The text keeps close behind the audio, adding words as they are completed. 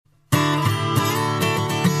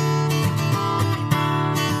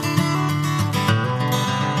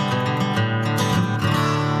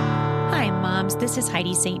this is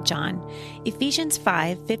Heidi St. John. Ephesians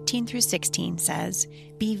 5:15 through 16 says,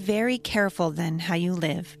 "Be very careful then how you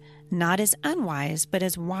live, not as unwise, but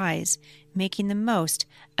as wise, making the most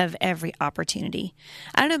of every opportunity."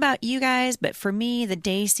 I don't know about you guys, but for me, the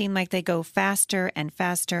days seem like they go faster and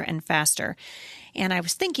faster and faster. And I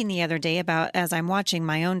was thinking the other day about, as I'm watching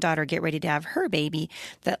my own daughter get ready to have her baby,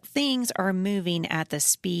 that things are moving at the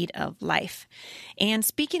speed of life. And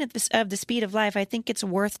speaking of the speed of life, I think it's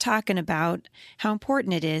worth talking about how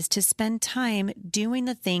important it is to spend time doing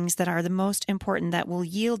the things that are the most important, that will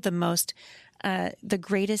yield the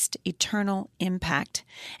greatest eternal impact.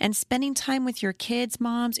 And spending time with your kids,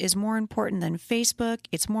 moms, is more important than Facebook.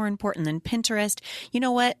 It's more important than Pinterest. You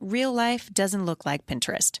know what? Real life doesn't look like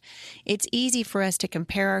Pinterest. It's easy for us to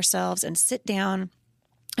compare ourselves and sit down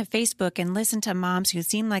at Facebook and listen to moms who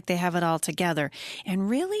seem like they have it all together. And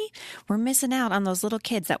really, we're missing out on those little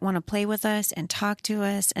kids that want to play with us and talk to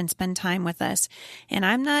us and spend time with us. And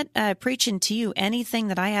I'm not preaching to you anything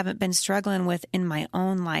that I haven't been struggling with in my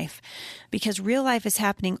own life, because real life is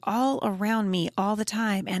happening all around me all the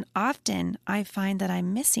time. And often I find that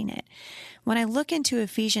I'm missing it. When I look into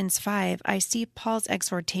Ephesians 5, I see Paul's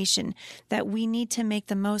exhortation that we need to make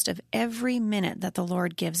the most of every minute that the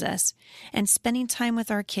Lord gives us, and spending time with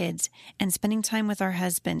our kids and spending time with our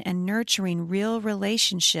husband and nurturing real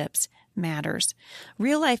relationships matters.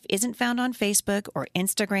 Real life isn't found on Facebook or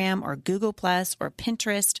Instagram or Google Plus or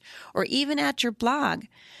Pinterest or even at your blog.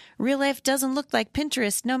 Real life doesn't look like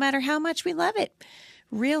Pinterest no matter how much we love it.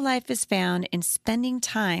 Real life is found in spending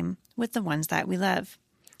time with the ones that we love.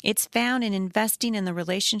 It's found in investing in the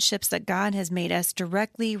relationships that God has made us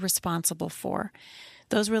directly responsible for.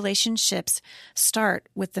 Those relationships start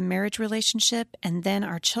with the marriage relationship, and then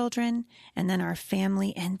our children, and then our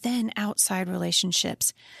family, and then outside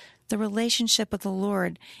relationships. The relationship with the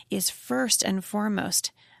Lord is first and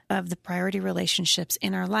foremost of the priority relationships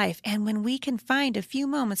in our life. And when we can find a few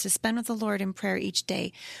moments to spend with the Lord in prayer each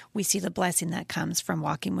day, we see the blessing that comes from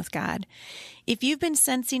walking with God. If you've been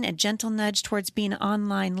sensing a gentle nudge towards being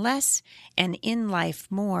online less and in life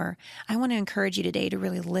more, I want to encourage you today to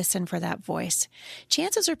really listen for that voice.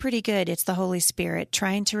 Chances are pretty good it's the Holy Spirit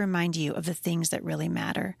trying to remind you of the things that really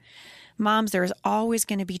matter. Moms, there is always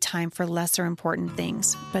going to be time for lesser important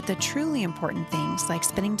things, but the truly important things, like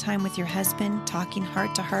spending time with your husband, talking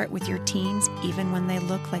heart to heart with your teens, even when they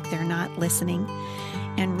look like they're not listening,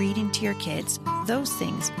 and reading to your kids, those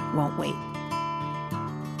things won't wait.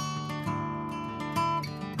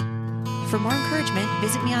 For more encouragement,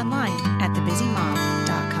 visit me online at thebusymom.com.